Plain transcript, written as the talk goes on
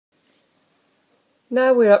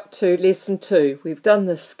Now we're up to lesson 2. We've done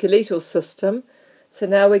the skeletal system, so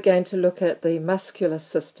now we're going to look at the muscular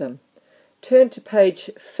system. Turn to page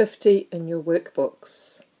 50 in your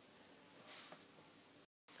workbooks.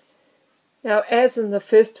 Now, as in the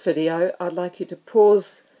first video, I'd like you to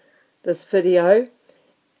pause this video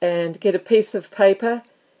and get a piece of paper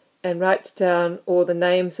and write down all the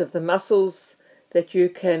names of the muscles that you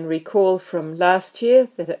can recall from last year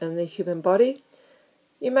that are in the human body.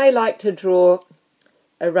 You may like to draw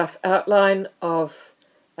a rough outline of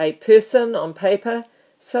a person on paper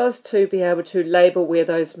so as to be able to label where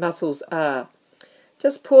those muscles are.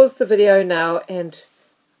 Just pause the video now and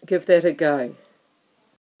give that a go.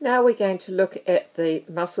 Now we're going to look at the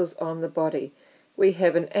muscles on the body. We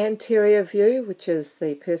have an anterior view, which is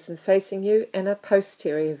the person facing you, and a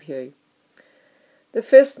posterior view. The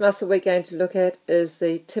first muscle we're going to look at is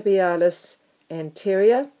the tibialis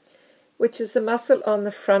anterior, which is the muscle on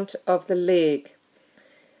the front of the leg.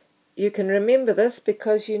 You can remember this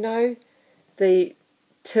because you know the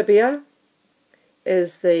tibia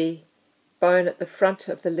is the bone at the front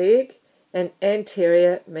of the leg and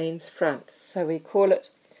anterior means front. So we call it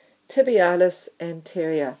tibialis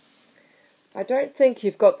anterior. I don't think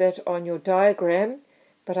you've got that on your diagram,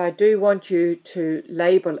 but I do want you to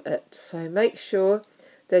label it. So make sure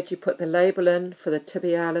that you put the label in for the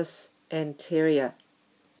tibialis anterior.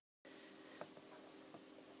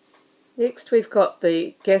 Next we've got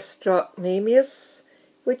the gastrocnemius,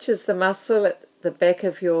 which is the muscle at the back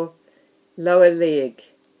of your lower leg.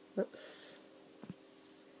 Oops.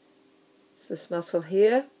 It's this muscle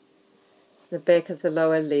here, the back of the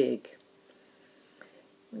lower leg.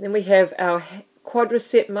 And then we have our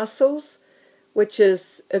quadricep muscles, which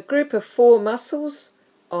is a group of 4 muscles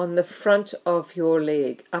on the front of your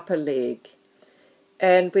leg, upper leg.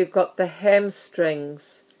 And we've got the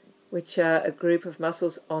hamstrings, which are a group of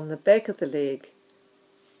muscles on the back of the leg.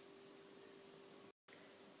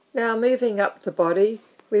 Now moving up the body,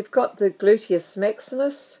 we've got the gluteus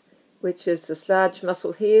maximus, which is this large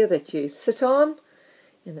muscle here that you sit on,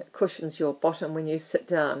 and it cushions your bottom when you sit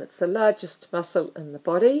down. It's the largest muscle in the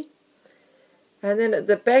body. And then at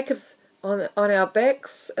the back on our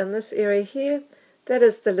backs, in this area here, that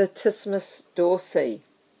is the latissimus dorsi.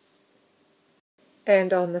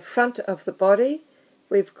 And on the front of the body,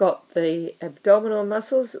 we've got the abdominal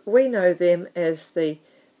muscles. We know them as the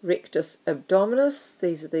rectus abdominis.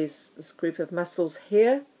 These are this group of muscles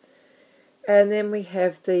here. And then we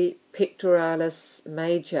have the pectoralis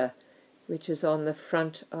major, which is on the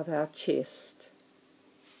front of our chest.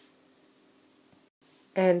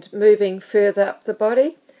 And moving further up the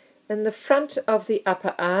body, in the front of the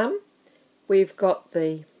upper arm, we've got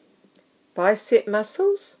the bicep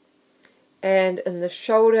muscles. And in the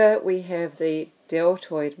shoulder, we have the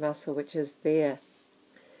deltoid muscle, which is there.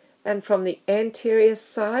 And from the anterior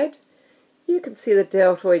side, you can see the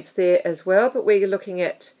deltoids there as well, but we're looking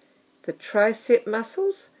at the tricep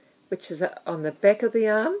muscles, which is on the back of the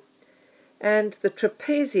arm, and the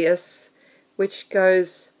trapezius, which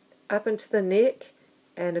goes up into the neck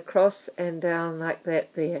and across and down like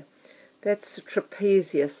that there. That's the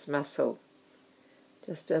trapezius muscle,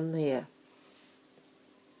 just in there.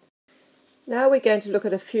 Now we're going to look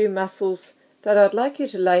at a few muscles that I'd like you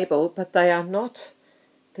to label, but they are not,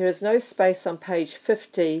 there is no space on page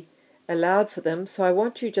 50 allowed for them, so I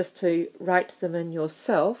want you just to write them in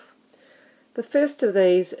yourself. The first of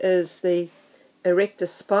these is the erector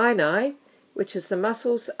spinae, which is the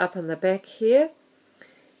muscles up in the back here.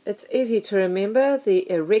 It's easy to remember.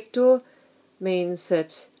 The erector means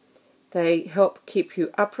that they help keep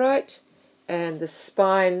you upright, and the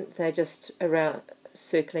spine, they're just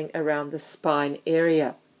circling around the spine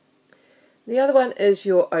area. The other one is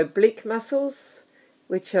your oblique muscles,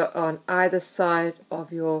 which are on either side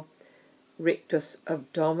of your rectus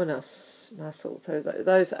abdominis muscle. So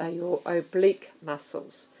those are your oblique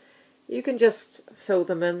muscles. You can just fill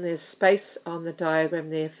them in. There's space on the diagram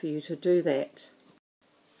there for you to do that.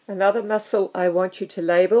 Another muscle I want you to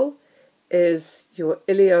label is your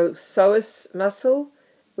iliopsoas muscle,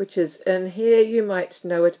 which is in here. You might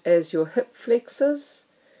know it as your hip flexors.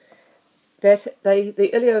 The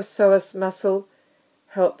iliopsoas muscle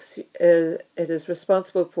helps, it is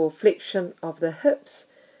responsible for flexion of the hips.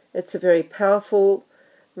 It's a very powerful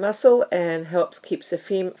muscle and helps keep the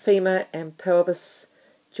femur and pelvis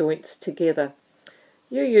joints together.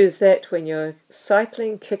 You use that when you're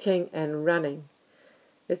cycling, kicking and running.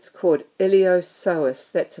 It's called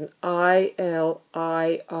iliopsoas. That's an I-L-I-O.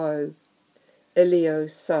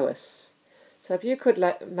 Iliopsoas. So if you could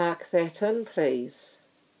mark that in, please.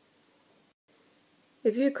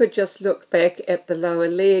 If you could just look back at the lower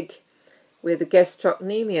leg where the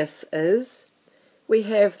gastrocnemius is, we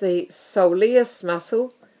have the soleus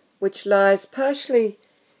muscle, which lies partially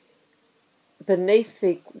beneath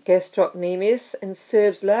the gastrocnemius and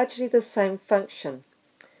serves largely the same function.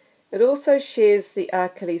 It also shares the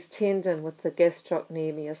Achilles tendon with the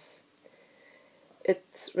gastrocnemius.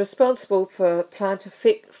 It's responsible for plantar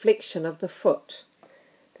flexion of the foot.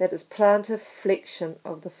 That is plantar flexion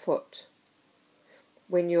of the foot.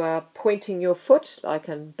 When you are pointing your foot, like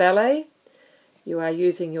in ballet, you are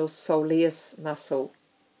using your soleus muscle.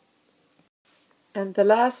 And the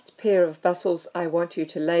last pair of muscles I want you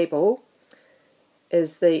to label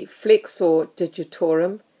is the flexor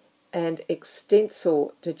digitorum and extensor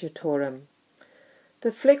digitorum.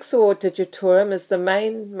 The flexor digitorum is the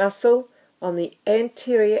main muscle on the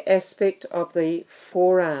anterior aspect of the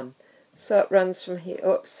forearm. So it runs from here.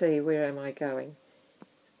 Oopsie, where am I going?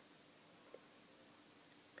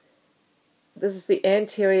 This is the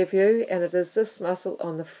anterior view, and it is this muscle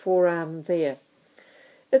on the forearm there.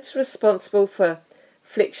 It's responsible for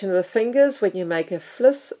flexion of the fingers when you make a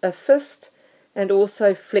fist, and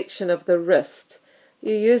also flexion of the wrist.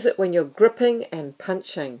 You use it when you're gripping and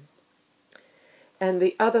punching. And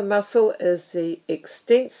the other muscle is the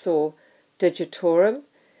extensor digitorum,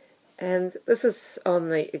 and this is on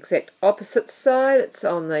the exact opposite side. It's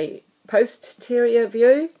on the posterior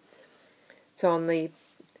view. It's on the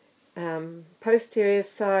posterior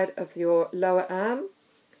side of your lower arm,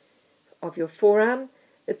 of your forearm.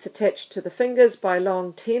 It's attached to the fingers by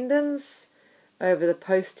long tendons over the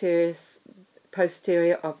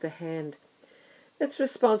posterior of the hand. It's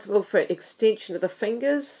responsible for extension of the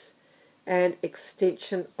fingers and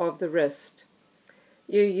extension of the wrist.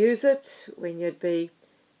 You use it when you'd be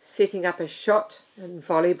setting up a shot in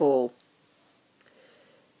volleyball.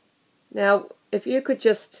 Now, if you could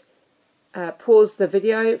just pause the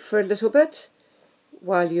video for a little bit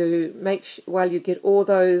while you get all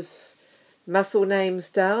those muscle names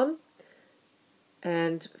down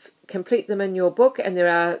and complete them in your book. And there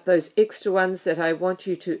are those extra ones that I want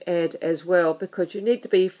you to add as well, because you need to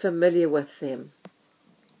be familiar with them.